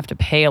they're going to have to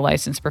pay a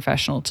licensed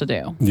professional to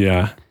do.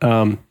 Yeah.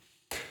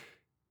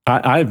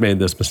 I've made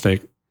this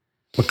mistake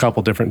a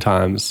couple different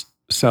times.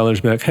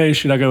 Sellers be like, hey,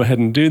 should I go ahead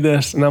and do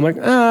this? And I'm like,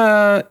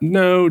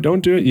 no,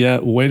 don't do it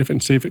yet. Wait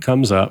and see if it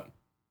comes up.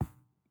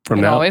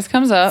 It always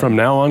comes up. From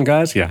now on,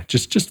 guys, yeah,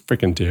 just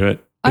freaking do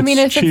it. I mean,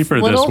 if cheaper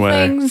it's little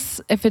this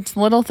way. if it's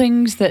little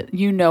things that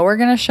you know are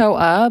going to show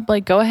up,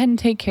 like go ahead and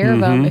take care of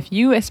them.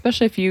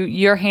 Especially if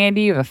you're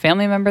handy, you have a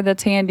family member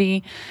that's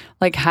handy,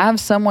 like have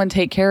someone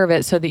take care of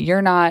it so that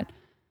you're not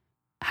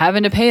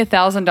having to pay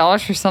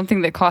 $1,000 for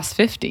something that costs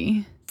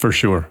 $50. For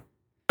sure.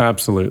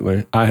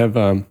 Absolutely. I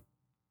have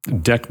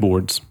deck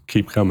boards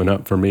keep coming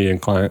up for me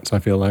and clients, I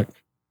feel like.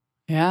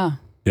 Yeah.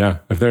 Yeah.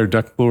 If there are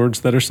deck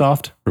boards that are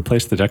soft,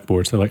 replace the deck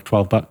boards. They're like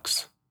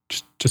 $12.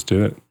 Just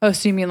do it. Oh,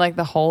 so you mean like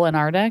the hole in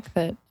our deck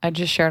that I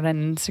just shared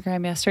on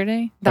Instagram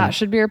yesterday? That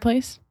should be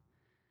replaced?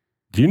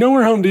 Do you know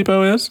where Home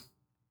Depot is?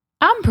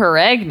 I'm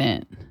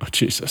pregnant. Oh,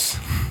 Jesus.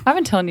 I've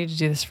been telling you to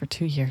do this for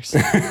 2 years.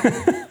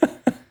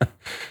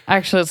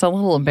 Actually, it's a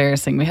little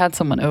embarrassing. We had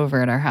someone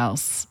over at our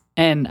house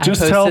and I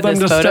posted tell them this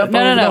to photo. step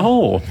over the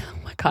hole. Oh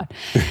my God.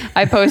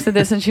 I posted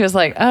this and she was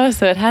like, oh,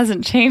 so it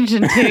hasn't changed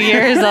in 2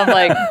 years. I'm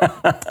like,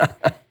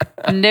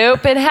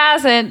 nope, it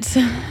hasn't.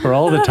 For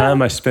all the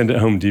time I spend at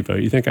Home Depot,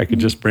 you think I could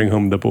just bring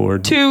home the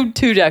board? Two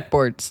deck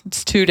boards.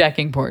 It's 2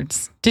 decking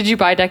boards. Did you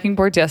buy decking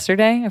boards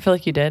yesterday? I feel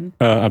like you did.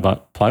 I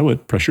bought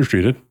plywood, pressure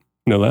treated,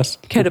 no less.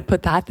 Could have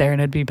put that there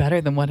and it'd be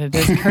better than what it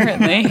is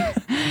currently.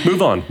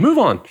 Move on.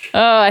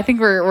 Oh, I think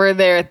we're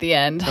there at the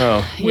end.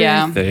 Oh,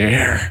 yeah. We're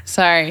there.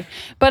 Sorry.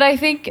 But I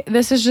think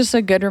this is just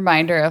a good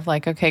reminder of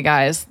like, okay,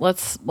 guys,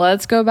 let's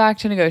go back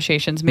to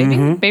negotiations.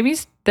 Maybe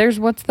there's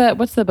what's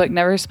the book?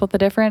 Never Split the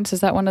Difference.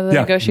 Is that one of the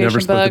negotiation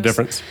books? Never Split the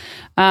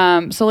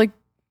Difference. So like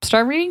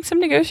start reading some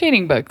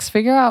negotiating books.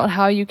 Figure out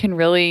how you can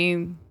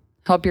really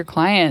help your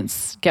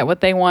clients get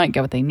what they want,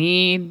 get what they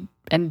need,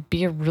 and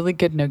be a really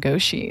good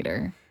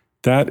negotiator.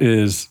 That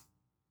is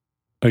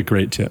a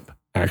great tip,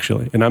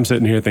 actually. And I'm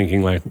sitting here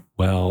thinking like,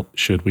 well,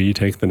 should we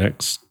take the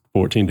next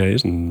 14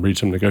 days and read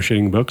some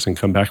negotiating books and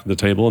come back to the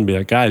table and be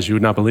like, guys, you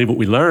would not believe what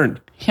we learned.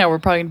 Yeah, we're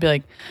probably gonna be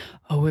like,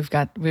 oh,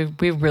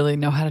 we really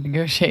know how to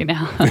negotiate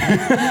now.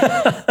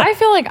 I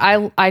feel like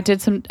I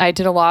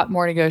did a lot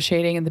more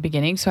negotiating in the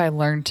beginning, so I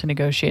learned to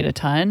negotiate a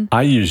ton.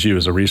 I use you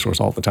as a resource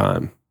all the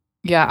time.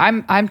 Yeah,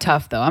 I'm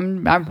tough though.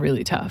 I'm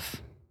really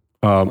tough.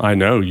 I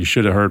know. You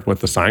should have heard what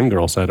the sign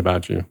girl said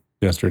about you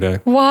yesterday.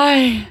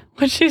 Why?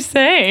 What'd she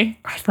say?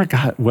 I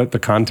forgot what the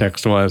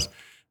context was,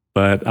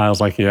 but I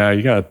was like, yeah,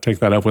 you got to take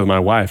that up with my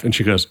wife. And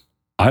she goes,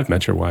 I've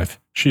met your wife.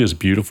 She is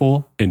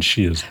beautiful and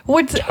she is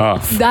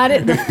tough.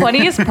 The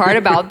funniest part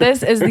about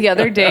this is the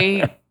other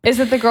day, is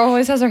that the girl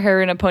always has her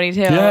hair in a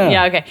ponytail.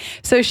 Yeah, okay.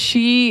 So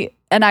she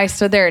and I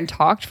stood there and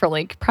talked for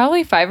like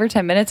probably 5 or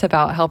 10 minutes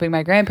about helping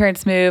my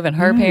grandparents move and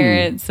her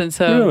parents. And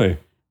so, really?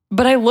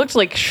 But I looked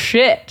like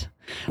shit.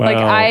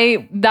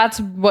 Wow. That's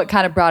what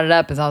kind of brought it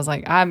up is I was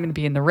like, I'm going to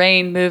be in the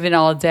rain moving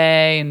all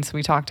day. And so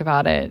we talked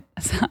about it.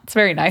 So it's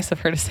very nice of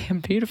her to say I'm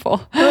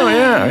beautiful. Oh,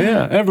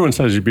 yeah. Everyone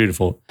says you're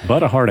beautiful,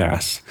 but a hard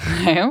ass.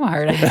 I am a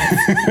hard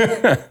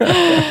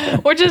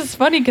ass. Which is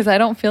funny because I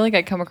don't feel like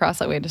I come across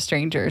that way to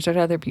strangers or to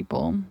other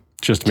people.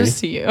 Just me? Just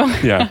to you.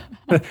 Yeah.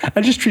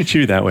 I just treat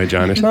you that way,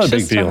 John. It's not a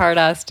big deal. Just a hard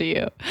ass to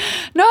you.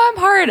 No, I'm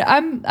hard.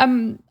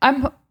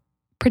 I'm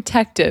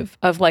protective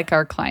of like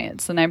our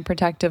clients and I'm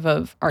protective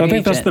of our agents. I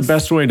think that's the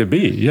best way to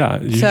be.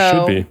 Yeah, you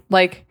should be.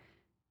 Like,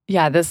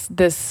 yeah,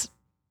 this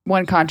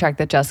one contract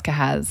that Jessica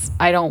has,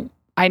 I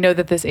know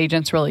that this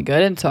agent's really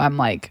good. And so I'm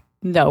like,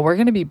 no, we're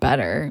going to be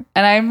better.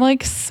 And I'm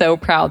like so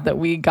proud that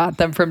we got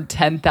them from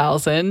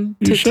 10,000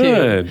 to 2. You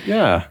should,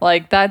 yeah.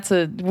 Like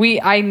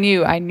I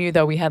knew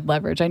though we had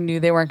leverage. I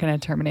knew they weren't going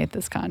to terminate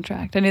this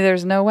contract. I knew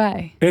there's no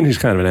way. And he's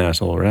kind of an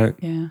asshole, right?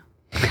 Yeah.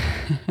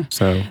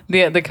 So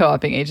the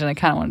co-oping agent, I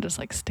kind of want to just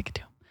like stick it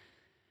to him.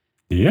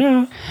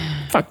 Yeah.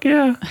 Fuck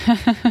yeah.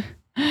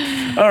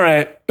 All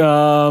right.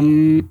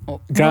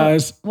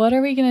 Guys. What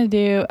are we going to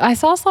do? I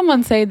saw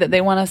someone say that they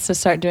want us to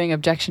start doing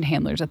objection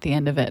handlers at the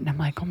end of it. And I'm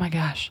like, oh my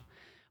gosh.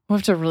 We'll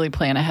have to really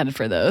plan ahead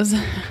for those.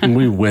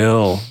 We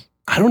will.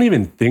 I don't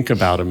even think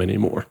about them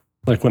anymore.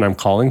 Like when I'm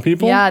calling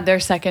people. Yeah, they're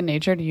second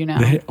nature to you now.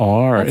 They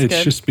are. That's it's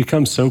good. just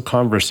become so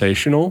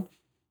conversational.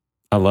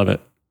 I love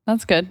it.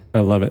 That's good.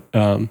 I love it.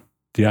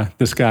 Yeah,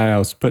 this guy, I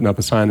was putting up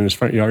a sign in his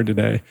front yard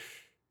today,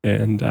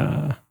 and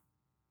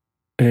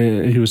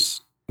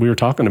we were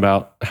talking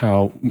about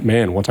how,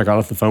 man, once I got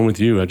off the phone with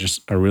you,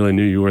 I really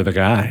knew you were the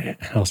guy.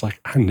 And I was like,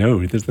 I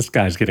know this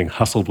guy's getting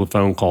hustled with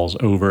phone calls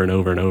over and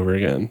over and over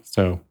again.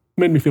 So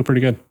it made me feel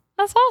pretty good.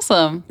 That's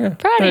awesome. Yeah,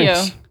 Proud of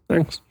you.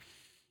 Thanks.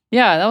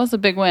 Yeah, that was a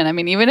big win. I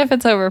mean, even if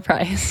it's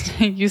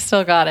overpriced, you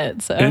still got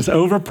it. So It's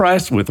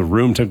overpriced with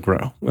room to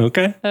grow.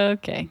 Okay.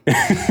 Okay.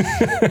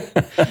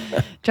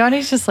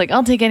 Johnny's just like,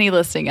 I'll take any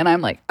listing. And I'm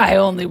like, I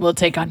only will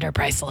take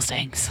underpriced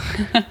listings.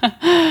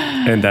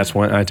 And that's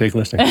why I take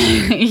listings.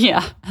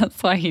 Yeah,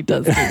 that's why he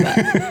does do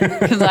that.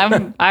 Because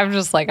I'm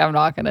just like, I'm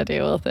not going to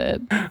deal with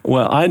it.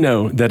 Well, I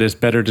know that it's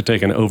better to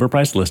take an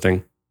overpriced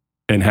listing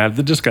and have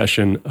the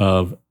discussion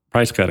of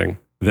price cutting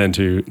than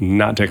to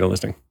not take a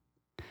listing.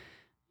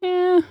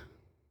 Yeah,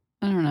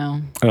 I don't know.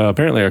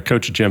 Apparently, our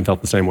coach Jim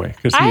felt the same way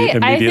because he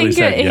immediately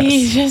said yes.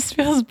 He just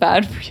feels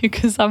bad for you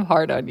because I'm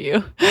hard on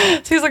you.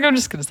 So he's like, I'm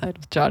just going to side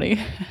with Johnny.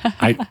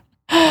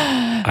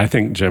 I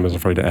think Jim is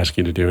afraid to ask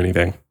you to do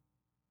anything.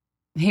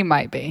 He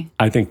might be.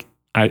 I think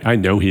I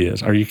know he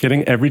is. Are you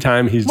kidding? Every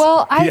time he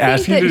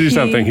asks you to do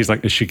something, he's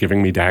like, is she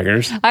giving me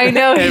daggers? I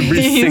know.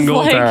 Every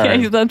single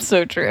time. Yeah, that's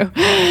so true.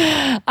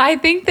 I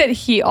think that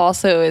he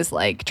also is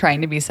like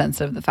trying to be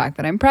sensitive to the fact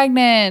that I'm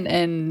pregnant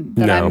and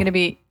that I'm going to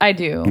be. I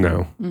do.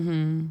 No.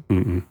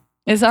 Mm-hmm.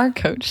 Is our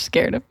coach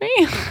scared of me?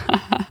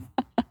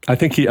 I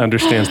think he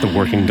understands the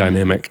working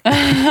dynamic.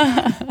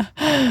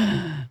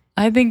 I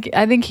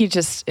think he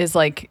just is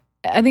like,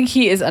 I think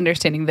he is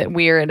understanding that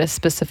we are at a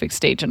specific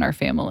stage in our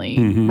family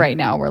right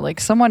now where like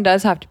someone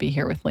does have to be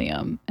here with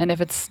Liam. And if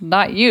it's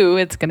not you,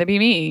 it's going to be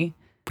me.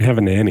 We have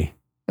a nanny.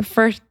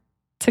 For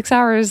 6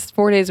 hours,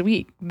 4 days a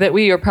week that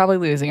we are probably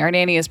losing. Our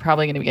nanny is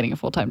probably going to be getting a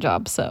full-time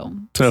job. So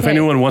if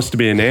anyone wants to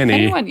be a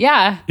nanny,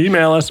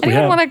 email us.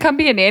 Anyone want to come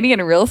be a nanny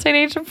and a real estate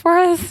agent for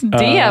us?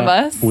 DM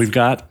us. We've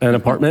got an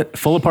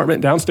full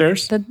apartment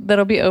downstairs.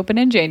 That'll be open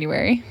in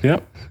January.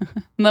 Yep.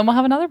 And then we'll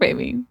have another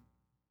baby.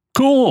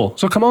 Cool.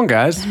 So come on,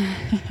 guys.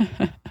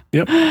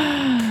 Yep.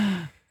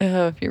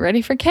 If you're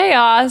ready for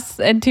chaos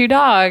and 2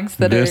 dogs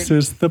this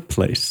is the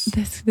place.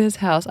 This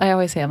house. I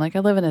always say, I'm like, I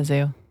live in a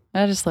zoo.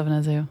 I just live in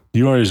a zoo.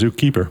 You are a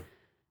zookeeper.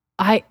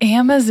 I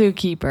am a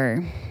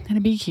zookeeper and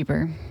a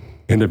beekeeper.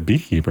 And a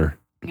beekeeper.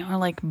 You're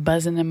like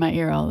buzzing in my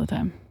ear all the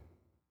time.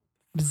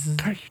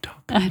 What are you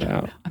talking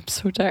about? I'm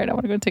so tired. I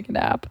want to go take a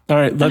nap. All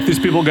right, let these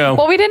people go.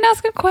 Well, we didn't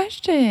ask a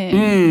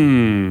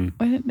question.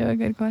 We didn't do a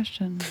good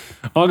question.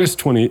 August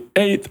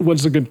 28th.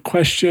 What's a good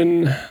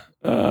question?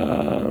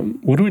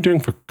 What are we doing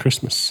for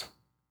Christmas?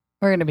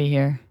 We're going to be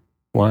here.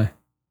 Why?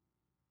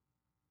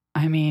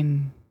 I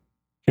mean...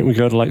 Can't we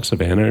go to like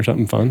Savannah or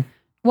something fun?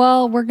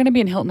 Well, we're going to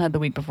be in Hilton Head the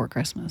week before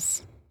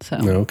Christmas. So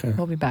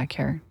we'll be back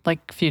here like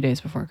a few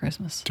days before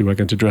Christmas. Do I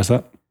get to dress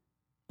up?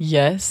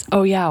 Yes.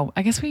 Oh, yeah.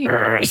 I guess we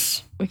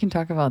can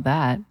talk about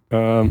that.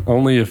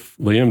 Only if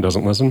Liam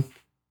doesn't listen.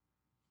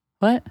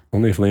 What?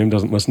 Only if Liam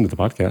doesn't listen to the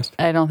podcast.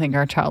 I don't think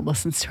our child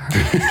listens to our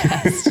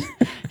podcast.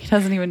 He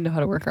doesn't even know how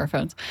to work our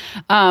phones.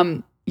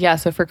 Yeah,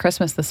 so for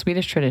Christmas, the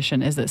Swedish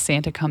tradition is that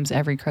Santa comes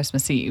every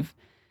Christmas Eve.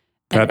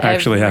 That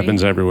actually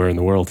happens everywhere in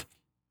the world.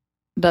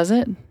 Does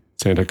it?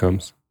 Santa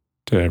comes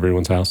to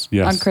everyone's house.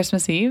 Yes. On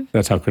Christmas Eve?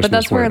 That's how Christmas works. But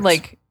that's where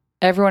like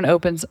everyone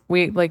opens,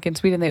 like in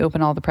Sweden, they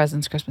open all the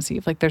presents Christmas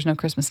Eve. Like there's no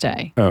Christmas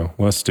Day. Oh,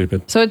 well, that's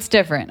stupid. So it's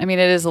different. I mean,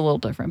 it is a little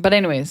different. But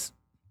anyways,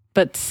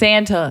 but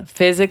Santa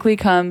physically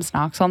comes,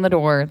 knocks on the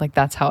door. Like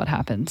that's how it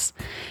happens.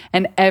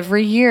 And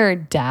every year,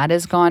 Dad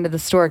has gone to the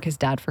store because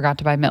Dad forgot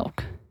to buy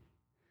milk.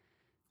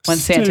 When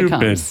Santa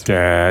comes. Stupid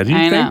Dad.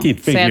 You'd think he'd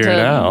figure it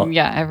out.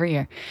 Yeah, every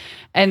year.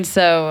 And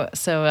so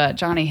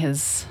Johnny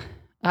has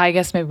I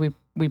guess maybe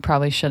we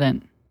probably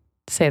shouldn't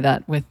say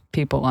that with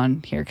people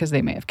on here because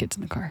they may have kids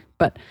in the car.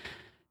 But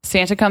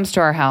Santa comes to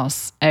our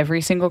house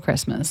every single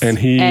Christmas. And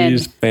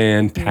he's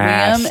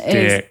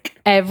fantastic.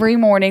 Every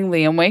morning,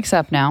 Liam wakes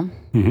up now.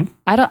 Mm-hmm.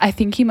 I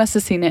think he must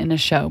have seen it in a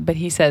show, but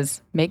he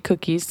says, make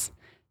cookies,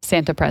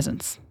 Santa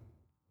presents.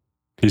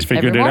 He's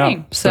figured every it morning.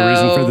 out. It's the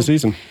reason for the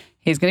season.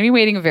 He's going to be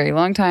waiting a very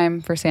long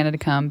time for Santa to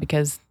come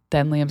because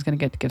then Liam's going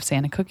to get to give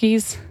Santa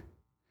cookies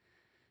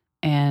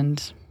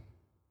and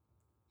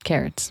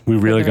carrots. We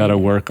really got to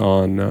work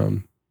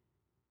on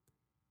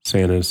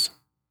Santa's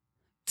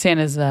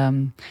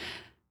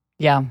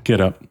yeah. Get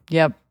up.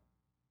 Yep.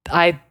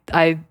 I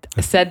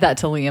said that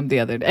to Liam the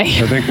other day.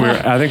 I think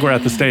we're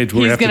at the stage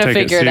where we have to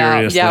take it seriously.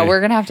 Out. Yeah,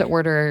 we're gonna have to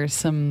order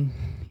some.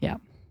 Yeah,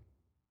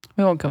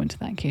 we won't go into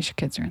that in case your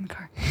kids are in the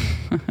car.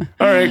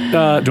 All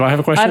right. Do I have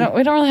a question?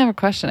 We don't really have a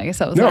question. I guess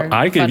that was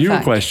I gave you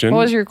a question.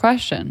 What was your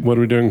question? What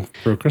are we doing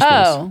for Christmas?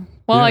 Oh,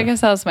 well, yeah. I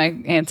guess that was my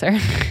answer.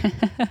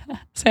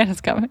 Santa's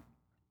coming.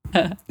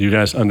 You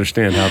guys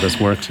understand how this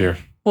works here.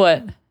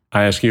 What?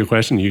 I ask you a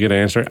question, you get an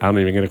answer. I don't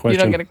even get a question.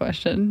 You don't get a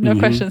question. No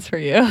questions for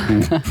you.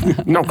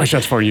 No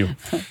questions for you.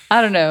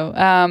 I don't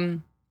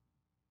know.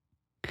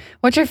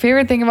 What's your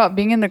favorite thing about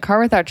being in the car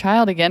with our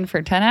child again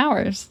for 10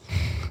 hours?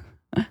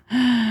 The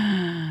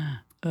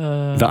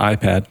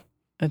iPad.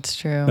 That's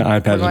true. The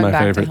iPad is my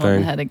favorite thing.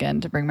 Hilton Head again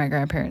to bring my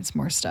grandparents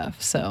more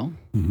stuff. So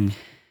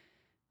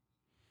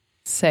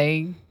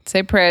say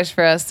prayers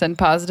for us, send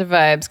positive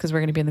vibes because we're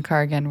going to be in the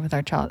car again with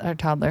our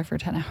toddler for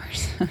 10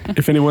 hours.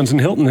 If anyone's in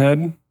Hilton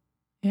Head.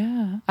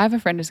 Yeah. I have a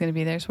friend who's going to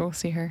be there, so we'll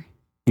see her.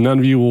 None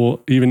of you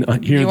will even hear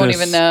this. You won't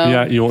even know.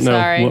 Yeah, you won't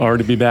know. We'll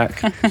already be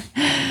back.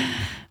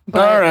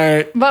 All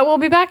right. But we'll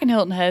be back in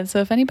Hilton Head. So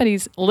if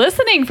anybody's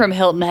listening from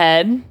Hilton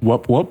Head,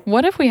 whoop.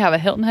 What if we have a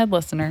Hilton Head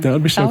listener? That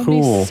would be so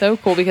cool. That would be so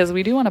cool because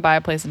we do want to buy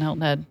a place in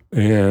Hilton Head.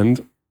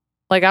 And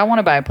I want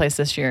to buy a place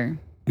this year.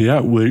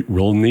 Yeah,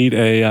 we'll need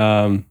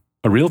a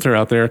realtor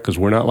out there because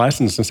we're not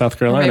licensed in South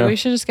Carolina. Maybe we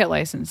should just get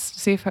licensed.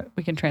 See if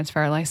we can transfer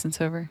our license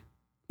over.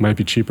 Might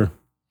be cheaper.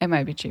 It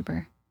might be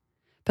cheaper.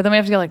 But then we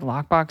have to get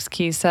lockbox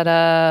keys set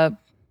up.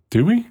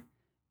 Do we?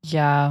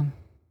 Yeah.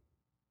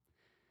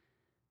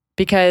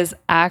 Because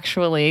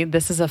actually,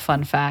 this is a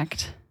fun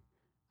fact.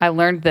 I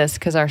learned this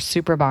because our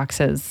super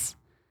boxes,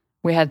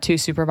 we had 2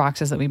 super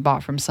boxes that we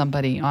bought from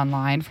somebody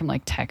online from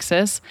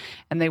Texas,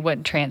 and they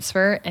wouldn't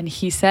transfer. And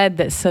he said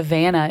that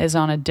Savannah is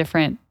on a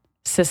different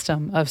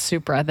system of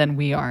Supra than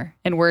we are,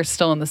 and we're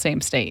still in the same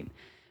state.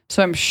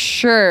 So I'm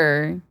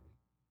sure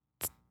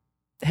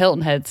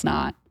Hilton Head's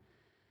not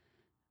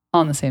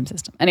on the same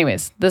system.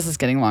 Anyways, this is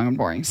getting long and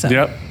boring. So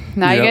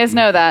now you guys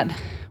know that.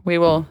 We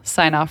will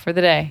sign off for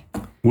the day.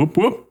 Whoop,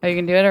 whoop. Are you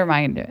going to do it or am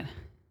I going to do it?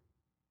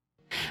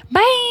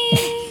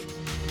 Bye.